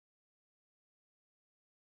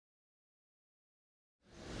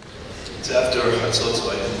It's after Chatzot,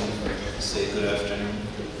 so I can say good afternoon.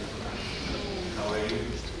 How are you?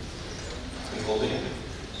 Are you holding?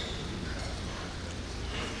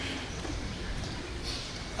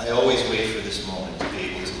 I always wait for this moment to be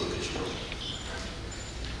able to look at you,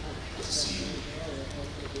 to see you.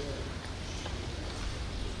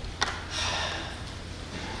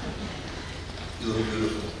 You look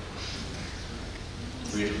beautiful.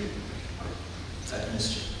 Really. I've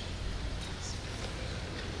missed you.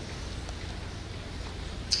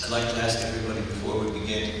 I'd like to ask everybody before we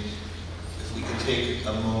begin if we could take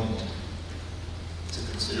a moment to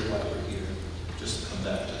consider why we're here, just to come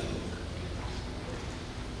back to the book.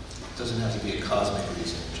 It doesn't have to be a cosmic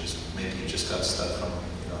reason, just maybe you just got stuck from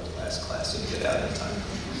the last class and get out in time.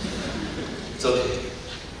 It's okay.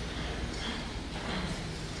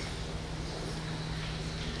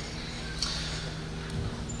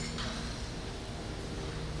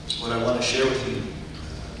 What I want to share with you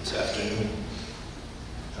this afternoon,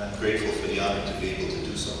 and I'm grateful for the honor to be able to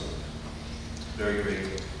do so, very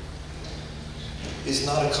grateful, is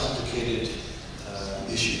not a complicated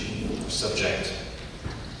issue or subject.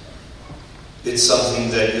 It's something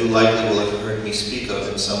that you likely will have heard me speak of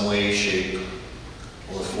in some way, shape,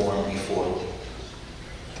 or form before.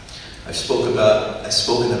 I've spoken about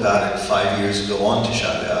it 5 years ago on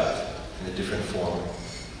Tish'a BeAb in a different form.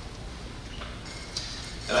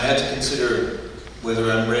 And I had to consider whether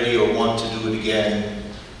I'm ready or want to do it again.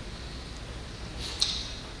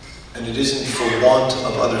 And it isn't for want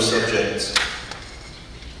of other subjects,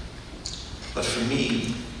 but for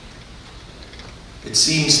me, it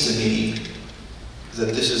seems to me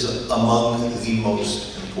that this is among the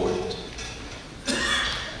most important.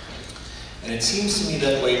 And it seems to me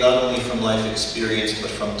that way not only from life experience, but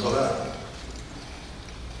from Torah.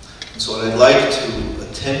 And so what I'd like to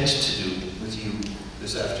attempt to do with you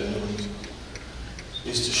this afternoon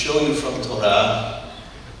is to show you from Torah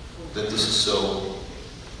that this is so.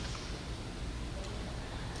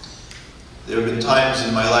 There have been times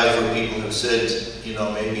in my life where people have said,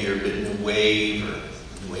 maybe you're a bit new wave or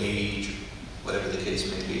new age, or whatever the case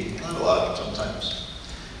may be. Not a lot, sometimes.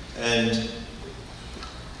 And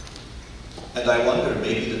I wonder,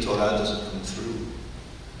 maybe the Torah doesn't come through.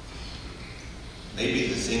 Maybe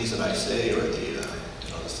the things that I say or the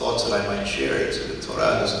thoughts that I might share, the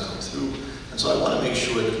Torah doesn't come through. And so I want to make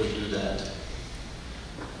sure that we do that.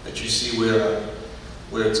 That you see where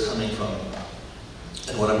it's coming from.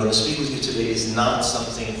 And what I'm going to speak with you today is not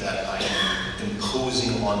something that I am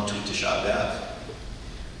imposing onto Tish'a BeAb.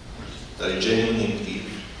 That I genuinely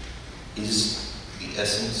believe is the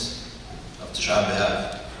essence of Tish'a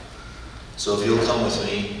BeAb. So if you'll come with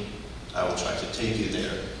me, I will try to take you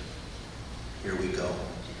there. Here we go.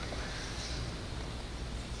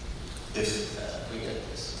 If we get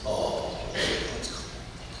this. Oh, let's go.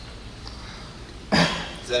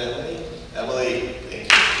 Is that Emily? Emily,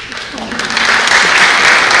 thank you.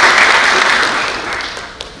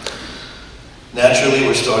 Naturally,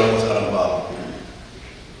 we're starting with Rabbi.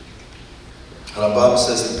 Rabbi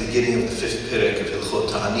says at the beginning of the 5th Perek of Hilchot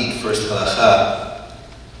Ta'anit, first halacha,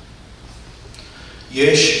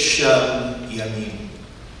 Yesh Sham Yamim,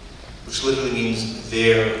 which literally means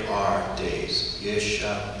there are days. Yesh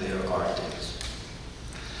Sham, there are days.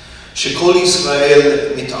 Shekol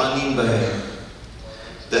Yisrael mit'anim bahem,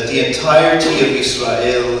 that the entirety of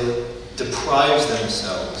Israel deprives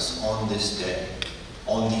themselves on this day,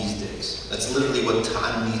 on these days. That's literally what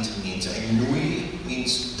ta'anit means. Ainui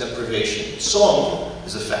means deprivation. Som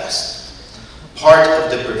is a fast. Part of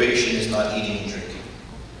deprivation is not eating and drinking.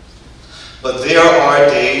 But there are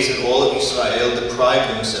days that all of Israel deprive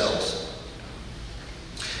themselves.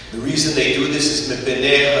 The reason they do this is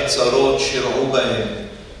mipnei hatzarot shir'u bahem,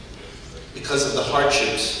 because of the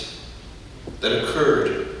hardships that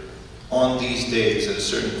occurred on these days at a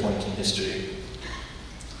certain point in history.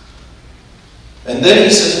 And then he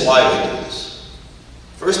says why we do this.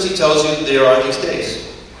 First he tells you there are these days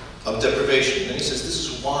of deprivation. Then he says this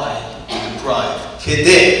is why we deprive.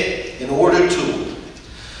 Kedeh, in order to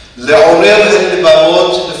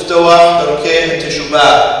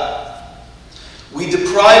we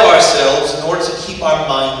deprive ourselves in order to keep our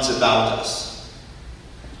minds about us,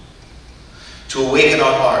 to awaken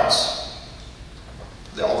our hearts,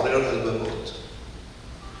 to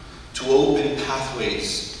open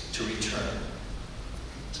pathways to return,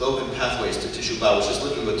 to open pathways to Tish'a BeAb, which is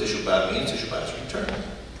literally what Tish'a BeAb means. Tish'a BeAb is return.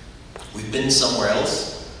 We've been somewhere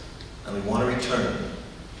else, and we want to return.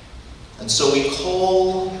 And so we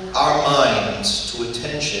call our minds to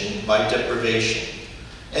attention by deprivation.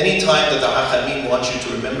 Anytime that the Achamim want you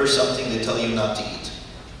to remember something, they tell you not to eat.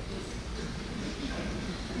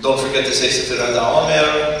 Don't forget to say Sefirat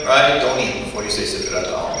HaOmer, right? Don't eat before you say Sefirat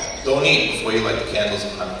HaOmer. Don't eat before you light the candles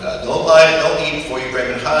of Hanukkah. Don't eat before you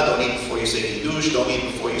pray Mincha. Don't eat before you say Kiddush. Don't eat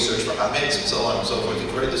before you search for Hametz, and so on and so forth.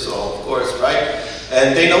 You've heard this all, of course, right?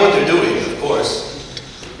 And they know what they're doing, of course,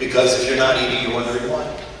 because if you're not eating, you're wondering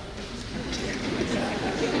why.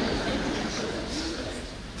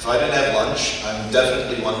 If I didn't have lunch, I'm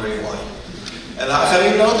definitely wondering why. And how do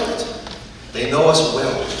you know that? They know us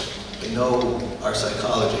well. They know our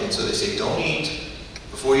psychology, and so they say, don't eat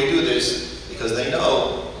before you do this, because they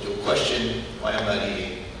know you'll question why I'm not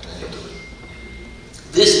eating, and you'll do it.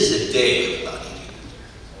 This is a day of not eating.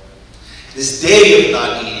 This day of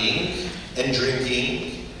not eating and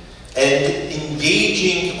drinking and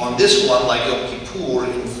engaging on this one, like Yom Kippur,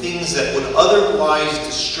 in things that would otherwise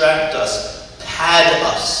distract us, pad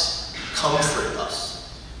us, comfort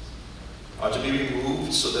us, are to be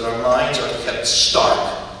removed so that our minds are kept stark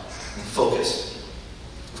and focused.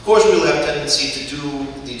 Of course, we will have tendency to do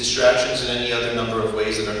the distractions in any other number of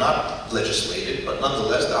ways that are not legislated, but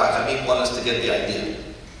nonetheless, the Hachamim want us to get the idea.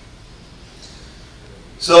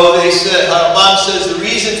 So they said, Rabbi says, the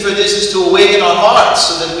reason for this is to awaken our hearts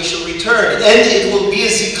so that we shall return. And it will be a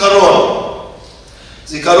zikaron.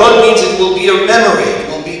 Zikaron means it will be a memory. It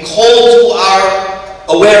will be called to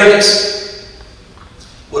our awareness.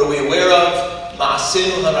 What are we aware of?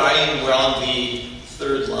 Ma'asenu hara'im, we're on the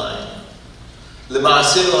third line.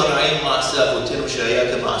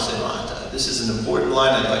 This is an important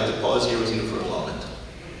line. I'd like to pause here with you for a moment.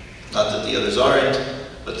 Not that the others aren't,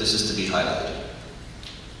 but this is to be highlighted.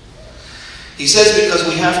 He says because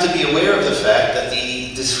we have to be aware of the fact that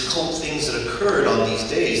the difficult things that occurred on these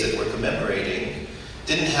days that we're commemorating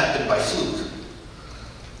didn't happen by fluke.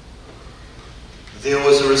 There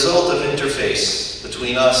was a result of interface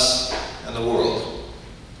between us and the world,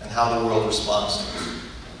 and how the world responds to us.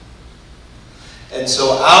 And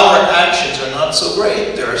so our actions are not so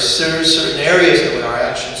great. There are certain areas where our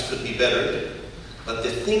actions could be bettered. But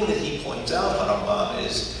the thing that he points out, Harambam,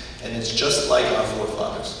 is, and it's just like our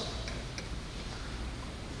forefathers,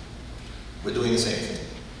 we're doing the same thing.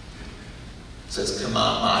 It says,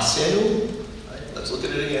 Ma'asenu, right? Let's look at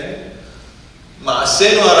it again.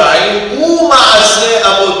 Ma'asenu hara'im, u'ma'ase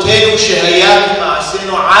abotenu shehaya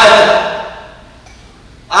ma'asenu ada.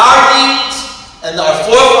 Our deeds and our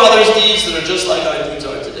forefathers' deeds that are just like our deeds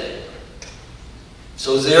are today.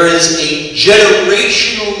 So there is a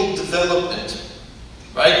generational development,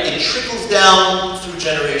 right? It trickles down through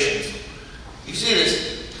generations. You see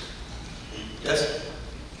this? Yes?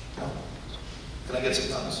 No? Can I get some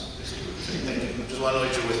thumbs? Thank you. I just want to know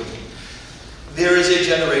that you're with me. There is a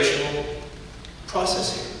generational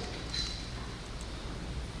process here.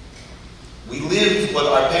 We live what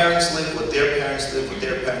our parents live, what their parents live, what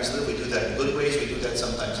their parents live. We do that in good ways, we do that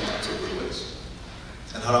sometimes in not so good ways.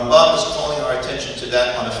 And Harambam is calling our attention to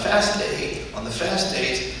that on a fast day, on the fast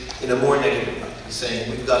days, in a more negative light. He's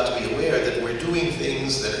saying we've got to be aware that we're doing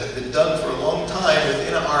things that have been done for a long time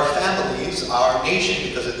within our families, our nation,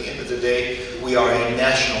 because at the end of the day, we are a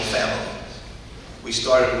national family. We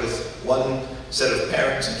started with one set of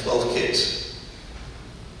parents and 12 kids.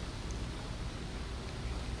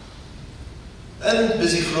 And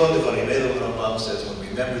Bizichron Devarim Elu, Rambam says, when we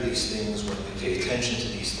remember these things, when we pay attention to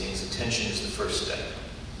these things, attention is the first step.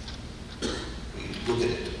 We look at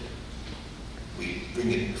it. We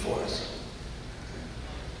bring it before us.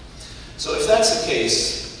 So if that's the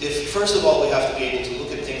case, if first of all we have to be able to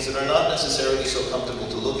look at things that are not necessarily so comfortable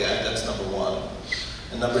to look at, that's number one.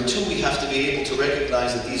 And number two, we have to be able to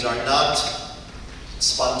recognize that these are not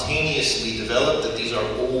spontaneously developed, that these are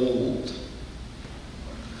old.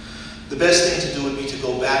 The best thing to do would be to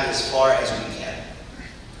go back as far as we can.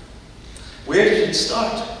 Where did it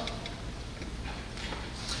start?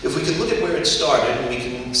 If we could look at where it started, and we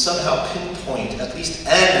can somehow pinpoint at least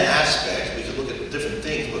an aspect, we could look at different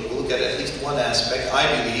things, but we'll look at least one aspect.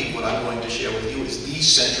 I believe what I'm going to share with you is the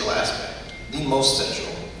central aspect, the most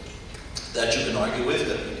central, that you can argue with,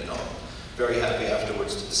 that, very happy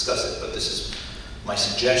afterwards to discuss it, but this is my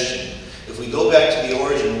suggestion. If we go back to the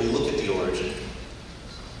origin, we look at the origin,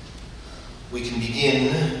 we can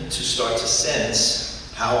begin to start to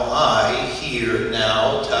sense how I, here,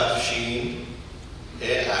 now, Tafshin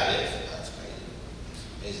BeAb, that's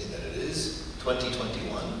amazing that it is,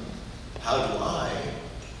 2021, how do I,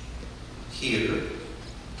 here,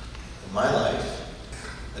 in my life,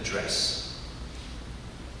 address?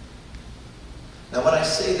 Now when I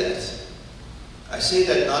say that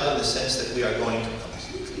not in the sense that we are going to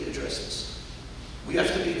completely address this. We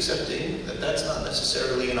have to be accepting that that's not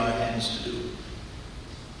necessarily in our hands to do.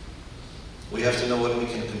 We have to know what we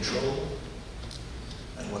can control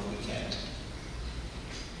and what we can't.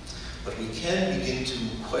 But we can begin to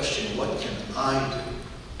question, what can I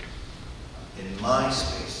do in my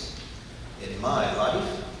space, in my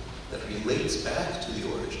life, that relates back to the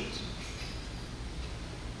origins?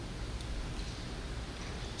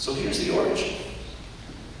 So here's the origin.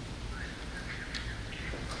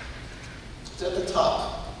 It's at the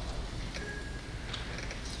top.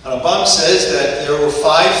 Rabbi says that there were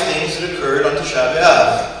 5 things that occurred on Tish'a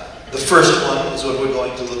BeAb. The first one is what we're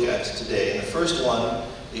going to look at today. And the first one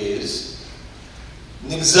is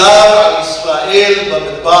Nigzar al Yisrael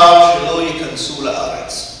b'midbar shelo yikansu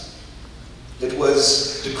la'aretz. It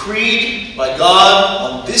was decreed by God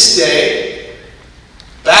on this day,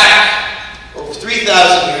 back over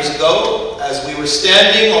 3,000 years ago, as we were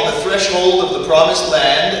standing on the threshold of the Promised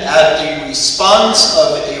Land at the response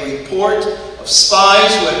of a report of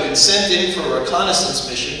spies who had been sent in for a reconnaissance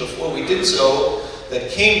mission before we did so, that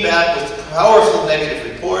came back with a powerful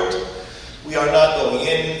negative report. We are not going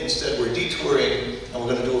in, instead we're detouring, and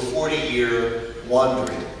we're going to do a 40-year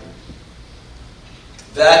wandering.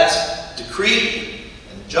 That decree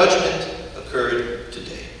and judgment occurred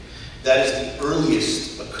today. That is the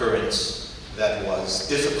earliest occurrence that was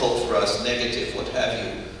difficult for us, negative, what have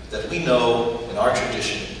you, that we know in our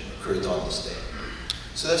tradition occurred on this day.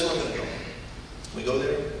 So that's where we're going to go. Can we go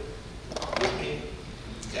there with me?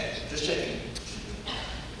 Okay, just checking.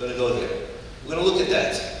 We're going to go there. We're going to look at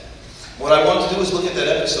that. What I want to do is look at that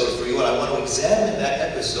episode for you, and I want to examine that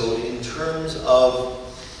episode in terms of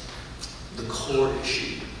the core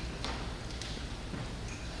issue.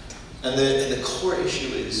 And the core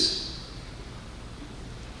issue is,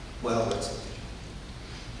 well, let's see.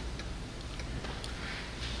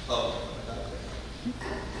 Oh,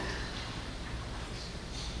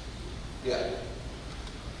 yeah.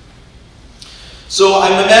 So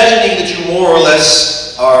I'm imagining that you more or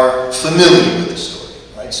less are familiar with the story,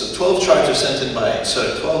 right? So 12 tribes are sent in by,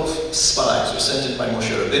 12 spies are sent in by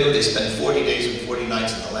Moshe Rabbeinu. They spend 40 days and 40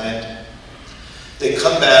 nights in the land. They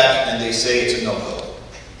come back and they say it's a no-go.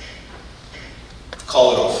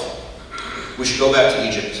 Call it off. We should go back to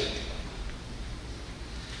Egypt.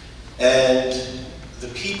 And the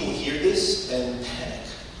people hear this and panic.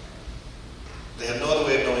 They have no other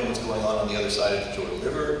way of knowing what's going on the other side of the Jordan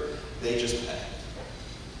River. They just panic.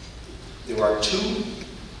 There are 2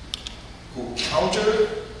 who counter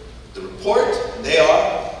the report, and they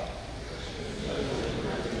are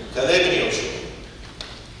Caleb and Yoshua.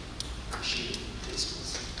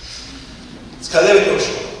 It's Caleb and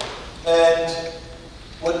Yoshua. And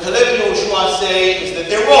what Caleb and Yoshua say is that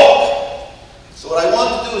they're wrong. So what I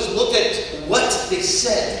want to do is look at what they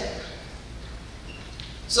said.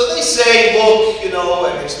 So they say, look, you know,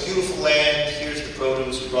 and it's a beautiful land, here's the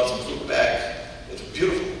produce, we brought some fruit back. It's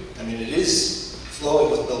beautiful. I mean, it is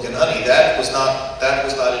flowing with milk and honey. That was not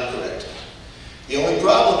incorrect. The only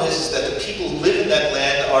problem is that the people who live in that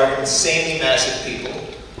land are insanely massive people.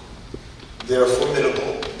 They're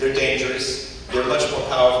formidable. They're dangerous. They're much more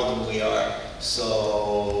powerful than we are.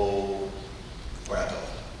 So we're not going.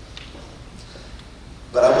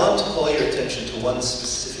 But I want to call your attention to one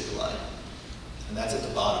specific line, and that's at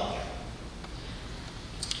the bottom here.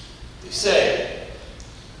 They say,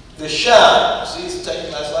 V'sham, see it's the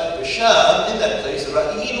second last line, V'sham, in that place,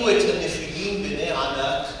 Ra'inu et ha-Nephilim b'nei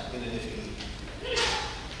anak min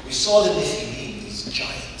ha-Nephilim. We saw the Nephilim, these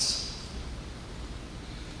giants.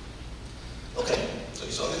 Okay, so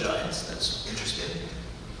you saw the giants, that's interesting,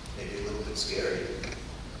 maybe a little bit scary.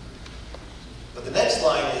 But the next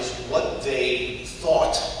line is what they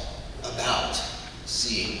thought about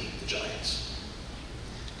seeing the giants.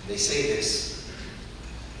 They say this.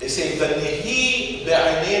 They say, "V'nehi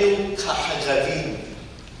be'anenu kahagavim."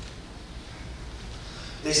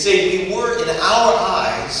 They say we were in our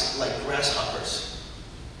eyes like grasshoppers,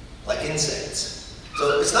 like insects.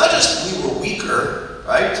 So it's not just we were weaker,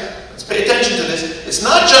 right? Let's pay attention to this. It's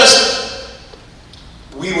not just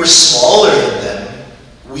we were smaller than them.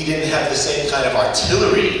 We didn't have the same kind of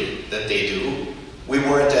artillery that they do. We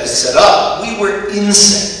weren't as set up. We were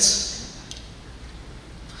insects.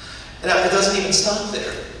 And now it doesn't even stop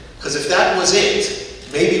there. Because if that was it,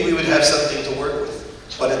 maybe we would have something to work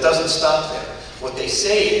with. But it doesn't stop there. What they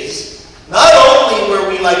say is, not only were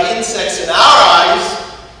we like insects in our eyes,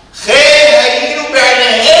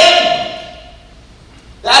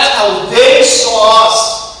 that's how they saw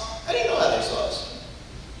us. How do you know how they saw us?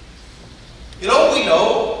 You know what we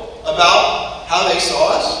know about how they saw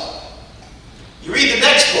us? You read the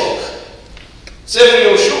next book, Sefer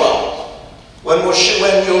Yoshua. When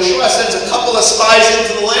Yoshua sends a couple of spies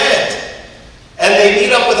into the land, and they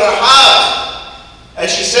meet up with Rahab, and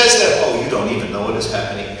she says to them, oh, you don't even know what is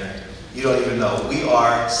happening here. You don't even know. We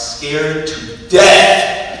are scared to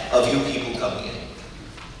death. of you people coming in.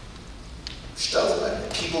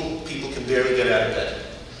 People can barely get out of bed.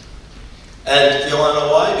 And you want to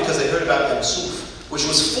know why? Because they heard about Yom Suf, which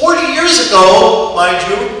was 40 years ago, mind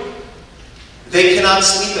you. They cannot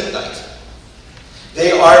sleep at night.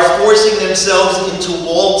 They are forcing themselves into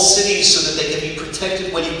walled cities so that they can be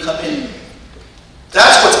protected when you come in.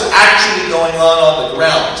 That's what's actually going on the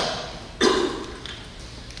ground.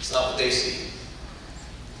 It's not what they see.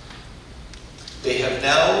 They have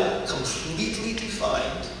now completely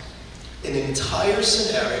defined an entire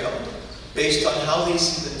scenario based on how they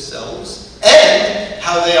see themselves and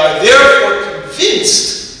how they are therefore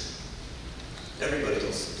convinced everybody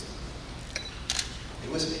else sees them. Are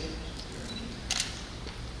you with me?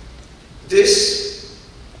 This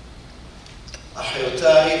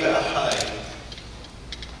Achayotai ve'achai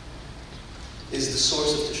is the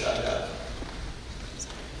source of Tish'a BeAb.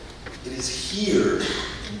 It is here,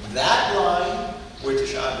 in that line, where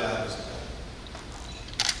Tish'a BeAb is going.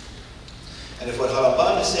 And if what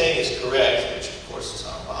Rabbi is saying is correct, which of course is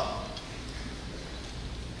Rabbi,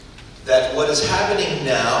 that what is happening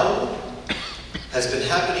now has been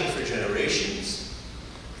happening for generations,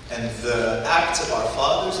 and the acts of our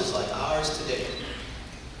fathers is like ours today.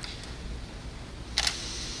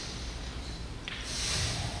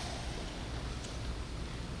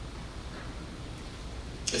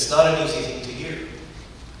 It's not an easy thing to hear.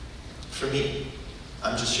 For me,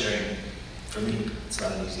 I'm just sharing. For me, it's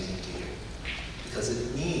not an easy thing to hear. Because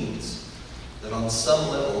it means that on some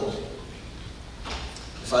level,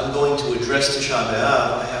 if I'm going to address Tish'a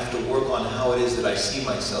BeAb, I have to work on how it is that I see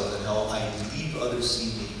myself and how I believe others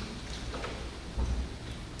see me.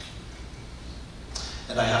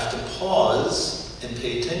 And I have to pause and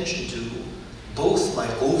pay attention to both my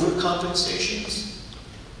overcompensations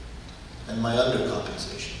and my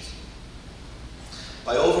undercompensations.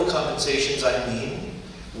 By overcompensations, I mean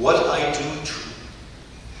what I do to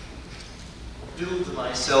build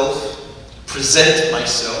myself, present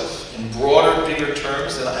myself in broader, bigger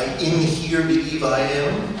terms than I in here believe I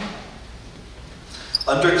am.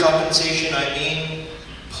 Undercompensation, I mean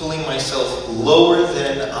pulling myself lower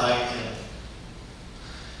than I am.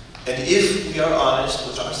 And if we are honest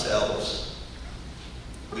with ourselves,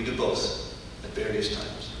 we do both at various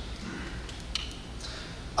times.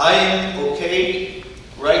 I am okay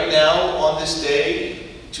right now on this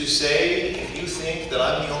day to say, if you think that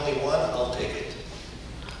I'm the only one, I'll take it.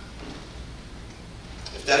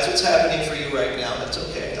 If that's what's happening for you right now, that's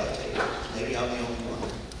okay, I'll take it. Maybe I'm the only one.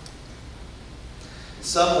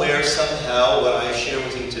 Somewhere, somehow, what I share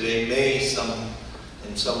with you today may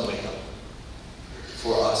in some way help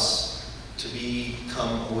for us to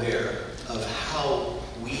become aware of how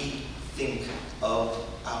we think of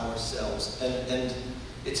ourselves. And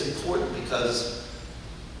it's important because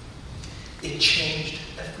it changed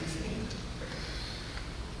everything.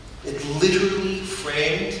 It literally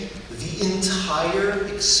framed the entire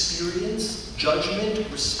experience, judgment,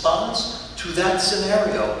 response to that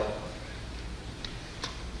scenario.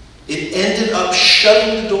 It ended up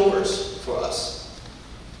shutting the doors for us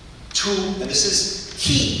and this is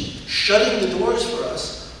key, shutting the doors for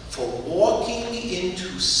us for walking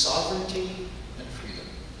into sovereignty and freedom.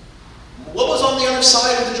 What was on the other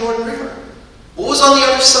side of the Jordan River? What was on the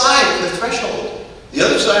other side of the threshold? The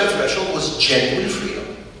other side of the threshold was genuine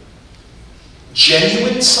freedom.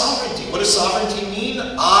 Genuine sovereignty. What does sovereignty mean?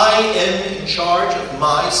 I am in charge of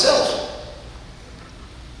myself.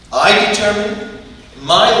 I determine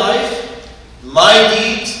my life, my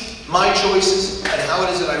deeds, my choices, and how it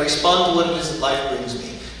is that I respond to what it is that life brings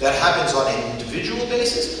me. That happens on an individual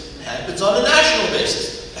basis. It happens on a national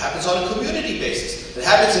basis. It happens on a community basis. It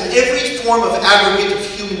happens in every form of aggregate of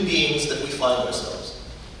human beings that we find ourselves.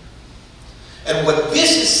 And what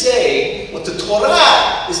this is saying, what the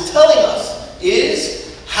Torah is telling us,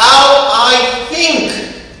 is how I think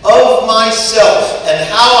of myself and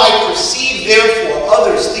how I perceive, therefore,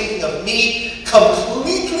 others thinking of me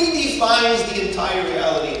completely defines the entire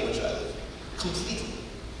reality in which I live. Completely.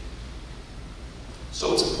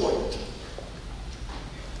 So it's important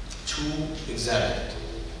to examine it.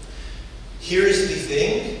 Here's the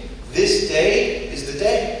thing. This day is the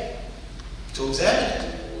day to examine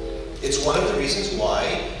it. It's one of the reasons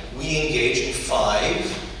why we engage in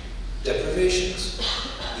 5 deprivations.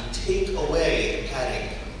 We take away the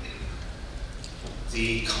padding,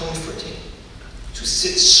 the comforting, to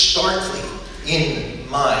sit starkly in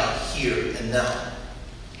my here and now.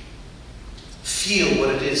 Feel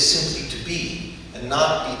what it is simply to be and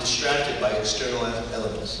not be distracted by external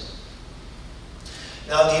elements.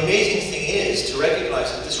 Now, the amazing thing is to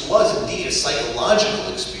recognize that this was indeed a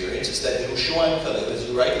psychological experience. It's that Yerushalayim Kalev, as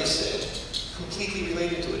you rightly said, completely completely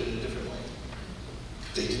related to it in a different way.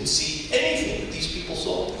 They didn't see anything that these people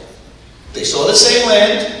saw. They saw the same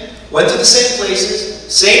land, went to the same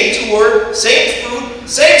places, same tour, same food,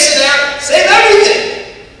 same scenario, same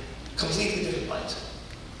everything. Completely different mindset.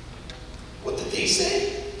 What did they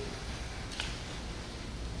say?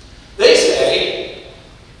 They say,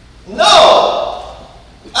 no!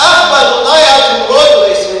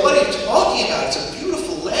 What are you talking about? It's a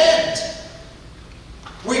beautiful land.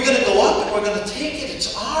 We're going to go up and we're going to take it.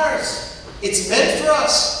 It's ours. It's meant for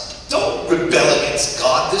us. Don't rebel against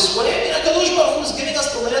God this way. I mean, HaKadosh Baruch Hu was giving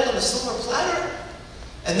us the land on a silver platter.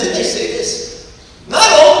 And then they say this,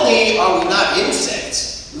 not only are we not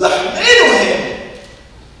insects, lahmenuhim.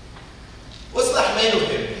 What's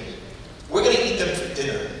lahmenuhim mean? We're going to eat them for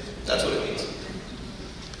dinner. That's what it means.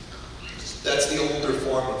 That's the older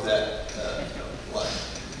form of that line.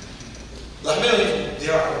 Lahmenuhim, they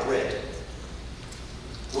are our bread.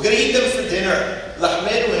 We're going to eat them for dinner.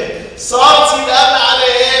 Lahmenuhim.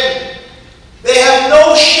 They have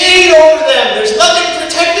no shade over them. There's nothing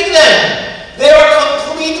protecting them. They are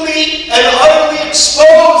completely and utterly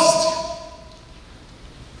exposed.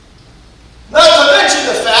 Not to mention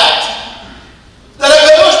the fact that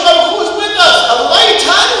HaKadosh Baruch Hu is with us. Allah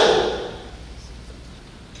Yitanu.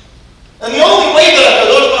 And the only way that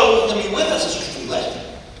HaKadosh Baruch Hu can be with us is if we let him.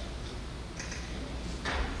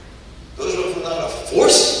 HaKadosh Baruch Hu is not going to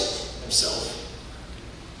force himself.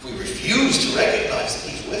 If we refuse to recognize that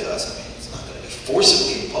he's with us, it's not going to be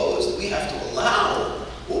forcibly imposed. We have to allow,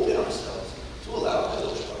 open ourselves to allow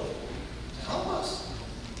HaKadosh Baruch Hu to help us.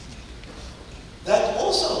 That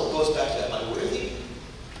also goes back to, am I worthy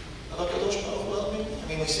of HaKadosh Baruch Hu helping me? I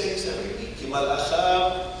mean, we say this every week.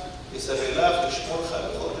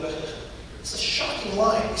 It's a shocking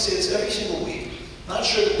line. We say this every single week. Not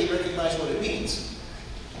sure that we recognize what it means.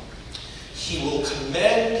 He will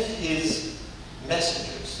command his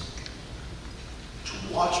messengers to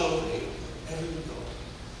watch over you everywhere you go.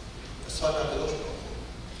 Let's talk about HaKadosh Baruch Hu.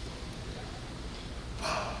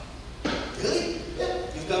 Wow. Really? Yeah.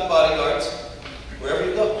 You've got bodyguards wherever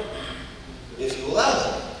you go. If you allow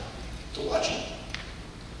them to watch you.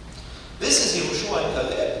 This is Yehoshua and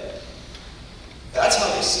Caleb. That's how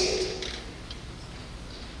they see it.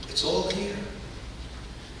 It's all here.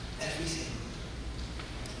 Everything.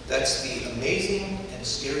 That's the amazing and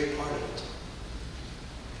scary part of it.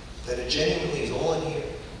 That it genuinely is all in here.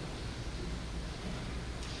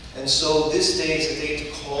 And so this day is a day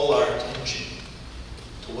to call our attention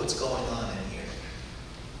to what's going on in here.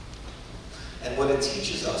 And what it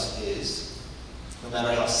teaches us is, no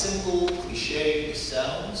matter how simple, cliche it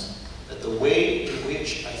sounds, that the way in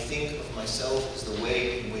which I think of myself is the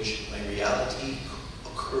way in which my reality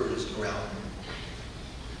occurs around me.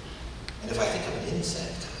 And if I think I'm an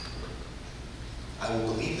insect, I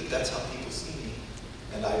will believe that that's how people see me,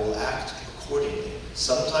 and I will act accordingly.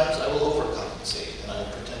 Sometimes I will overcompensate, and I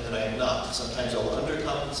will pretend that I am not. Sometimes I will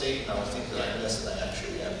undercompensate, and I will think that I am less than I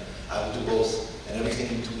actually am. I will do both, and everything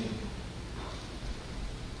in between.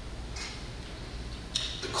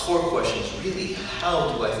 The core question is really,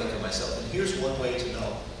 how do I think of myself? And here's one way to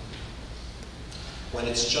know. When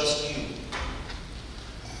it's just you.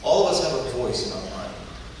 All of us have a voice in our mind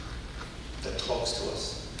that talks to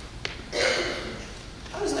us.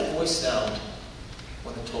 How does that voice sound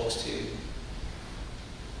when it talks to you?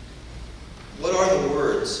 What are the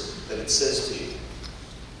words that it says to you?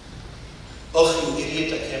 Oh, you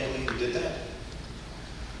idiot, I can't believe you did that.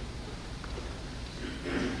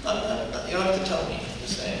 You don't have to tell me, I'm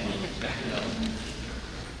just saying. You know.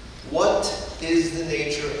 What is the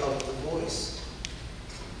nature of the voice?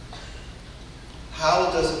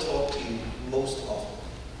 How does it talk to you most often?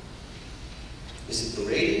 Is it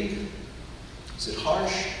berating? Is it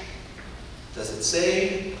harsh? Does it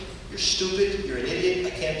say, you're stupid, you're an idiot, I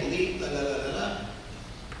can't believe, blah, blah, blah, blah.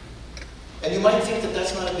 And you might think that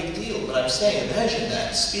that's not a big deal, but I'm saying, imagine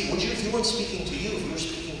that. If you weren't speaking to you, if you were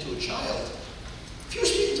speaking to a child, if you were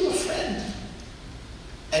speaking to a friend,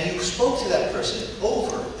 and you spoke to that person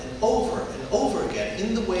over and over and over again,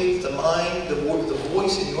 in the way the mind, the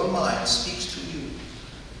voice in your mind speaks to you,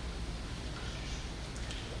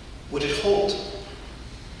 would it hold?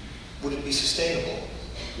 Would it be sustainable?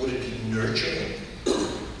 Would it be nurturing?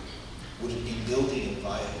 Would it be building and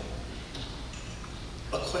viable?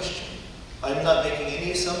 A question. I'm not making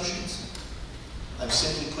any assumptions. I'm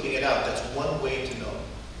simply putting it out. That's one way to know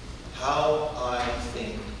how I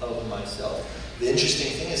think of myself. The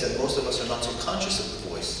interesting thing is that most of us are not so conscious of the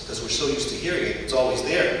voice because we're so used to hearing it. It's always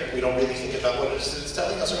there. We don't really think about what it is it's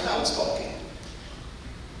telling us or how it's talking.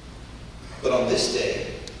 But on this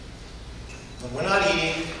day, when we're not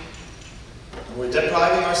eating, and we're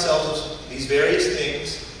depriving ourselves of these various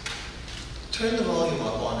things, turn the volume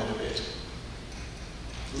up on it a bit.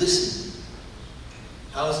 Listen.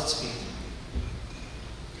 How is it speaking?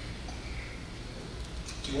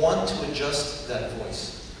 Do you want to adjust that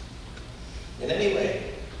voice in any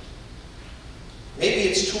way? Maybe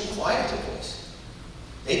it's too quiet a voice.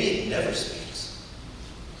 Maybe it never speaks.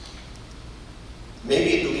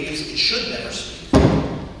 Maybe it believes it should never speak.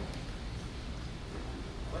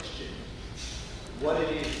 Question what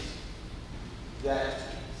it is that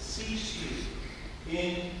seeks you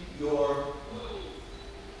in your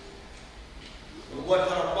what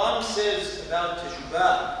Rabbi says about Tish'a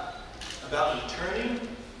BeAb, about returning,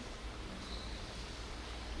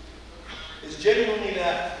 is genuinely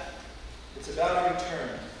that. It's about our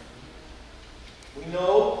return. We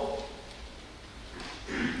know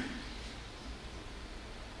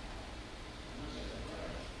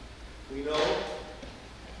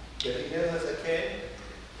that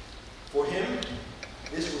for him,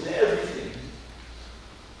 this was everything.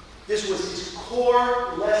 This was his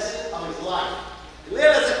core lesson of his life.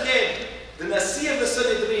 The Nasi of the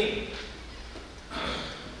Sanhedrin.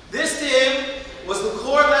 This to him was the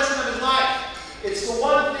core lesson of his life. It's the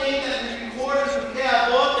one thing that we recorded from SCA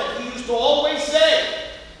that he used to always say.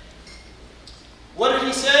 What did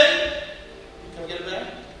he say? Can we get it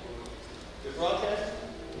back? The broadcast?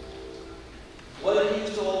 What did he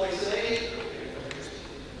used to always say?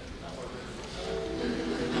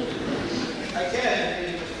 I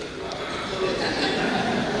can.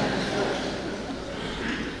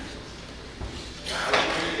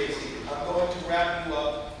 I'm going to wrap you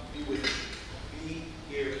up. Be with me. Be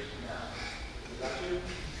here now. Got you?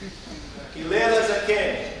 Hillel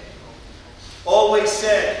Zaken always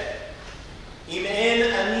said, Im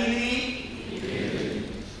en ani li.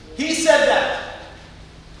 He said that.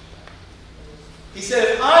 He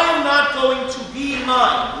said, if I am not going to be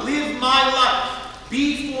mine, live my life,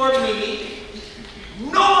 be for me,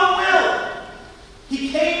 no one will.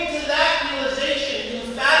 He came to that realization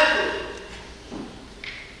emphatically.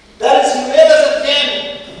 That is Hillel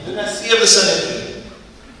Zaken, the Nasi of the Sanhedrin.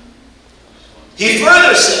 He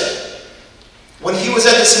further said, when he was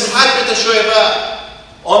at the Simchat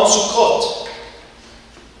BeAb on Sukkot,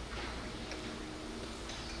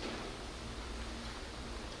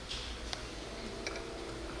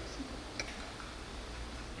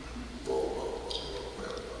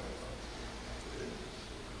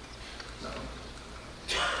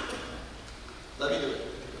 let me do it.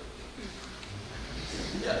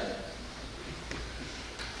 Yeah.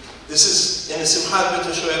 This is in the Simchat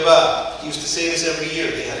BeAb. He used to say this every year.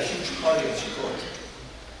 They had a huge party in Sukkot.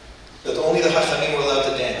 That only the Hachamim were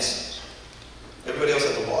allowed to dance. Everybody else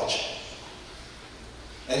had to watch.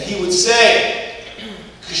 And he would say,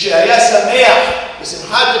 K'shaya sameach,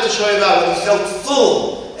 b'simchat BeAb, when he felt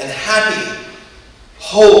full and happy,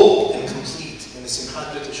 whole and complete in the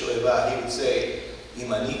Simchat BeAb, he would say,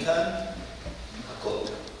 Im ani kan, hakol.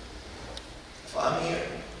 If I'm here,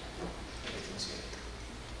 everything's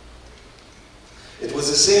here. It was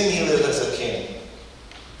the same Hillel Zaken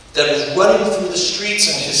that was running through the streets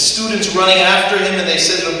and his students running after him, and they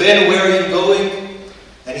said, Rabbi, where are you going?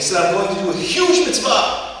 And he said, I'm going to do a huge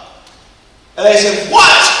mitzvah. And they said,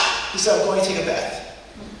 what? He said, I'm going to take a bath.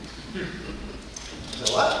 He said,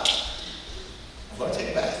 what? I'm going to take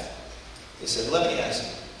a bath. They said, let me ask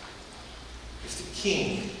you, if the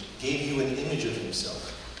king gave you an image of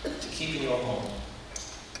himself to keep in your home,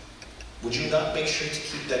 would you not make sure to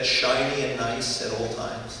keep that shiny and nice at all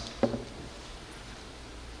times?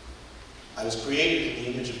 I was created in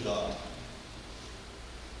the image of God.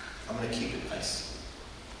 I'm going to keep it nice.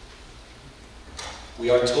 We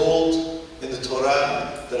are told in the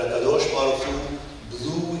Torah that HaKadosh Baruch Hu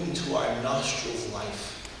blew into our nostrils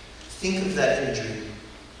life. Think of that imagery.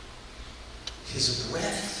 His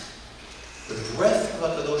breath, the breath of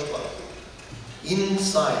HaKadosh Baruch Hu,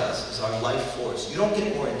 inside us is our life force. You don't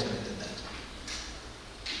get more intimate than that.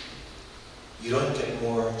 You don't get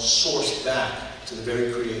more sourced back to the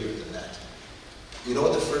very Creator than that. You know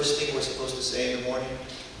what the first thing we're supposed to say in the morning?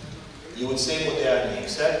 You would say Modeh Ani,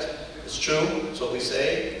 except it's true, it's what we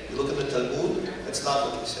say. You look at the Talmud, that's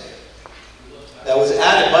not what we say. That was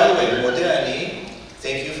added, by the way, the Modeh Ani,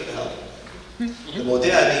 thank you for the help. The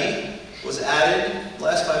Modeh Ani was added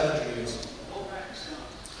last 500 years.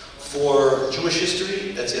 For Jewish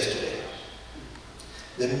history, that's yesterday.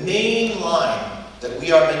 The main line that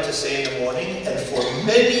we are meant to say in the morning, and for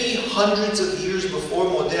many hundreds of years before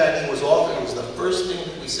Modeh Ani was offered, it was the first thing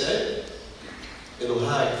that we said,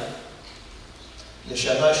 Elohai,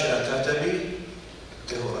 Neshama shenatata bi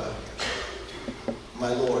tehora.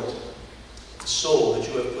 My Lord, the soul that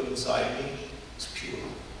you have put inside me pure.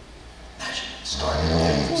 Imagine starting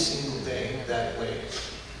every single day that way.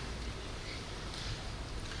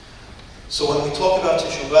 So when we talk about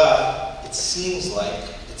Tish'a BeAb, it sounds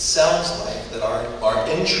like that our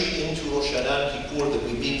entry into Rosh Hashanah and Kippur that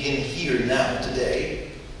we begin here now,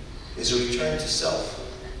 today, is a return to self.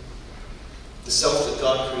 The self that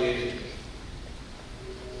God created.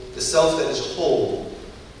 The self that is whole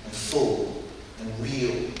and full and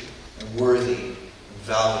real and worthy and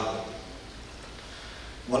valuable.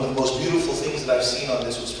 One of the most beautiful things that I've seen on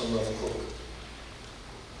this was from Rav Kook.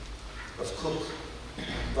 Rav Kook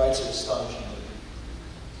writes it astonishingly.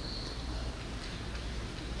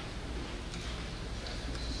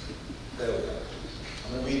 There we go.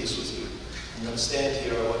 I'm going to read this with you. I'm going to stand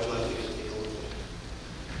here. I want you to take a look at it.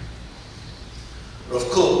 Rav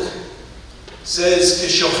Kook says,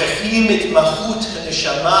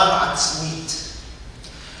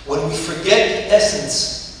 when we forget the essence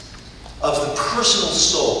of the personal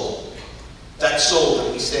soul, that soul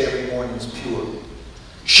that we say every morning is pure,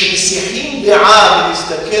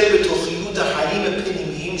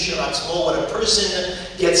 when a person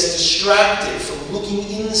gets distracted from looking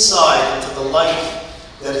inside into the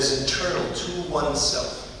life that is internal to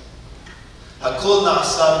oneself,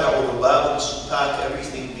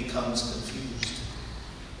 everything becomes confused.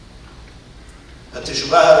 Tish'a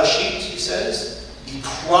BeAb, he says, the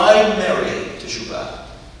primary Tish'a BeAb,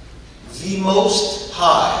 the most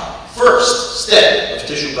high, first step of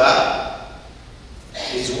Tish'a BeAb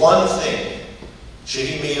is one thing.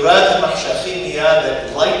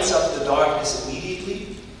 That lights up the darkness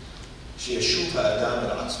immediately.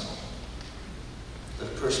 That a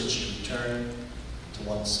person should return to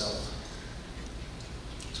oneself,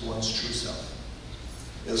 to one's true self.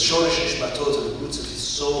 El shoresh nishmato, to the roots of his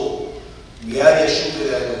soul.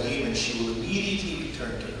 And she will immediately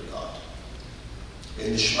return to her God.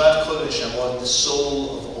 And nishmat kol neshamot, the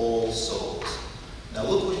soul of all souls. Now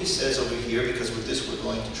look what he says over here, because with this we're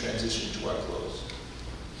going to transition to our close.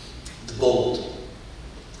 The bold.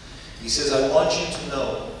 He says, I want you to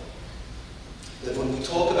know that when we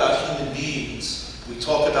talk about human beings, we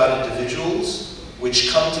talk about individuals which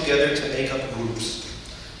come together to make up groups.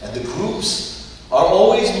 And the groups are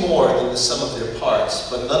always more than the sum of their parts,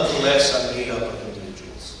 but nonetheless are made up of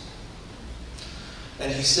individuals.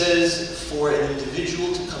 And he says, for an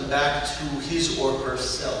individual to come back to his or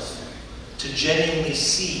herself, to genuinely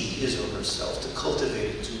see his or herself, to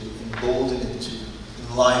cultivate it, to embolden it, to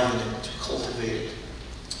enliven it, to cultivate it,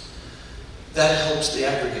 that helps the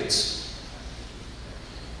aggregates.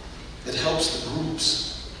 It helps the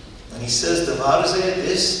groups. And he says,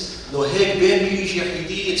 this, noheg ben b'ish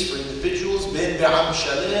yachidi, it's for individuals, ben be'am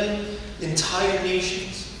shalem, entire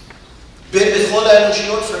nations, ben b'chol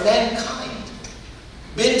ha'enoshiyot, for mankind,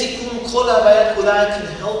 ben tikkun kol ha'bayat kulai, can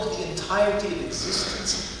help the entirety of existence.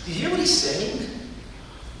 Do you hear what he's saying?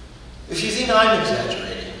 If you think I'm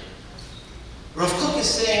exaggerating, Rav Kook is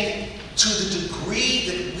saying, to the degree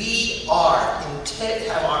that we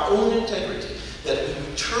have our own integrity, that we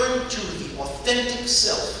return to the authentic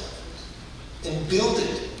self and build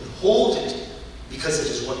it and hold it because it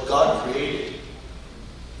is what God created,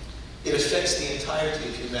 it affects the entirety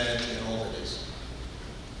of humanity and all it is.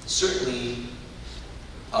 Certainly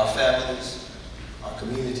our families, our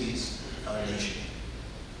communities, our nation.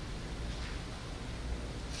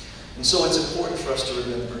 And so it's important for us to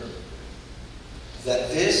remember that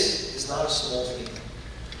this is not a small thing.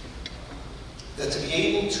 That to be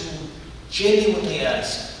able to genuinely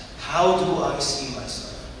ask, how do I see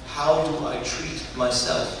myself? How do I treat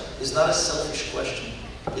myself? Is not a selfish question.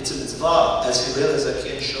 It's a mitzvah, as Hillel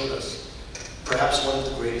Zaken showed us. Perhaps one of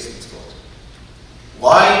the greatest mitzvot.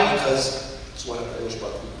 Why? Because it's what HaKadosh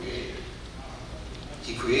Baruch Hu created.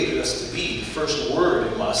 He created us to be. The first word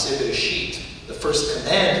in Maaseh Bereshit, the first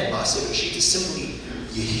command in Maaseh Bereshit is simply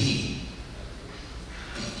Yehi.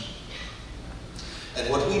 And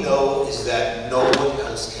what we know is that no one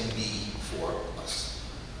else can be for us.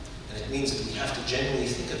 And it means that we have to genuinely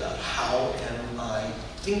think about, how am I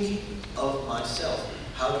thinking of myself?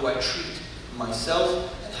 How do I treat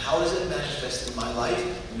myself? And how does it manifest in my life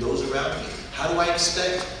and those around me? How do I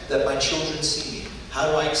expect that my children see me? How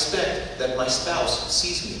do I expect that my spouse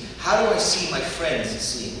sees me? How do I see my friends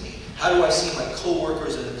seeing me? How do I see my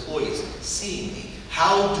co-workers and employees seeing me?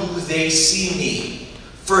 How do they see me?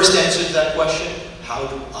 First answer to that question, how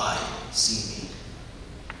do I see me?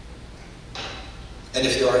 And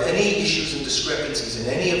if there are any issues and discrepancies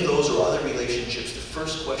in any of those or other relationships, the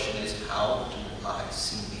first question is, how do I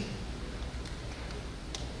see me?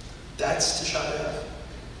 That's Tish'a BeAb.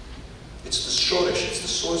 It's the shoresh, it's the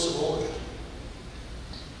source of all of it.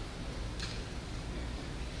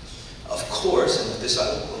 Of course, course, and with this I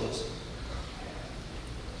will close,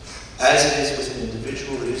 as it is with an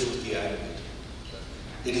individual, it is with the aggregate.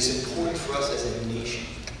 It is important for us as a nation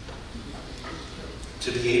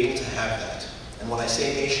to be able to have that. And when I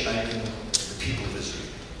say nation, I mean the people of Israel,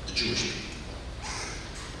 the Jewish people.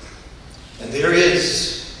 And there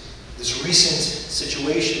is this recent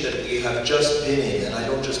situation that we have just been in, and I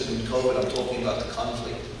don't just mean COVID, I'm talking about the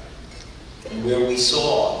conflict, and where we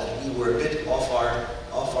saw that we were a bit off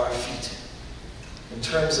our feet in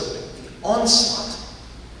terms of the onslaught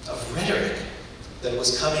of rhetoric that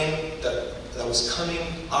was coming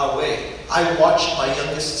our way. I watched my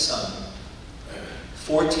youngest son,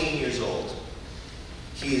 14 years old.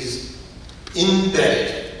 He is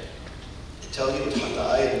embedded. I tell you, he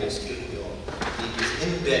is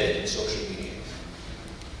embedded in social media.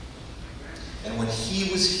 And when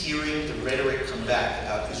he was hearing the rhetoric come back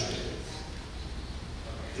about Israel,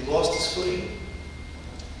 he lost his footing.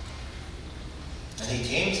 And he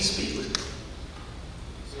came to speak with me.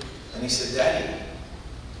 And he said, "Daddy,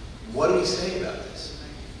 what do we say about this?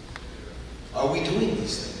 Are we doing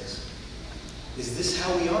these things? Is this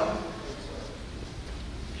how we are?"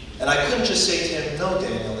 And I couldn't just say to him, "No,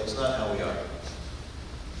 Daniel, it's not how we are."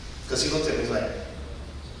 Because he looked at me like,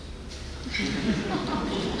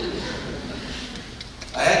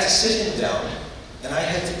 I had to sit him down and I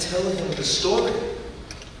had to tell him the story.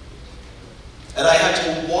 And I had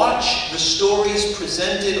to watch the stories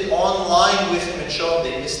presented online with him and show him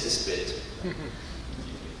they missed this bit.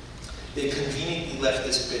 They conveniently left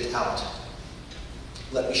this bit out.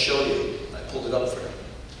 Let me show you. I pulled it up for him.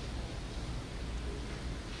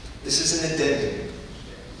 This is an addendum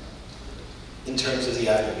in terms of the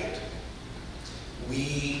aggregate.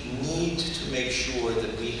 We need to make sure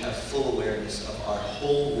that we have full awareness of our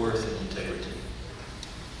whole worth and integrity,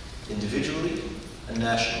 individually and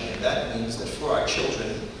nationally. And that means that for our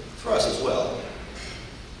children, for us as well,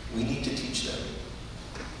 we need to teach them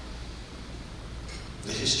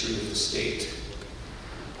the history of the state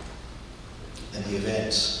and the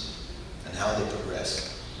events and how they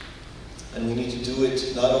progress. And we need to do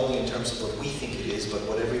it not only in terms of what we think it is, but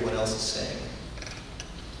what everyone else is saying.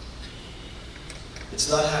 It's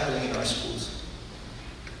not happening in our schools.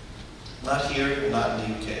 Not here, not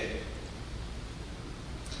in the UK.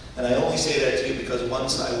 And I only say that to you because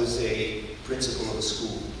once I was a principal of a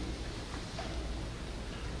school.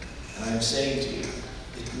 And I'm saying to you,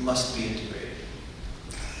 it must be integrated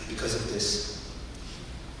because of this.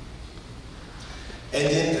 And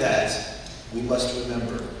in that, we must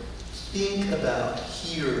remember, think about,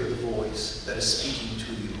 hear the voice that is speaking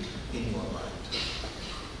to you in your mind.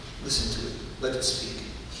 Listen to it. Let it speak.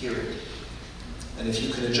 Hear it. And if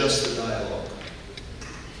you can adjust the dialogue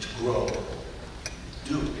to grow,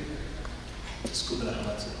 do it.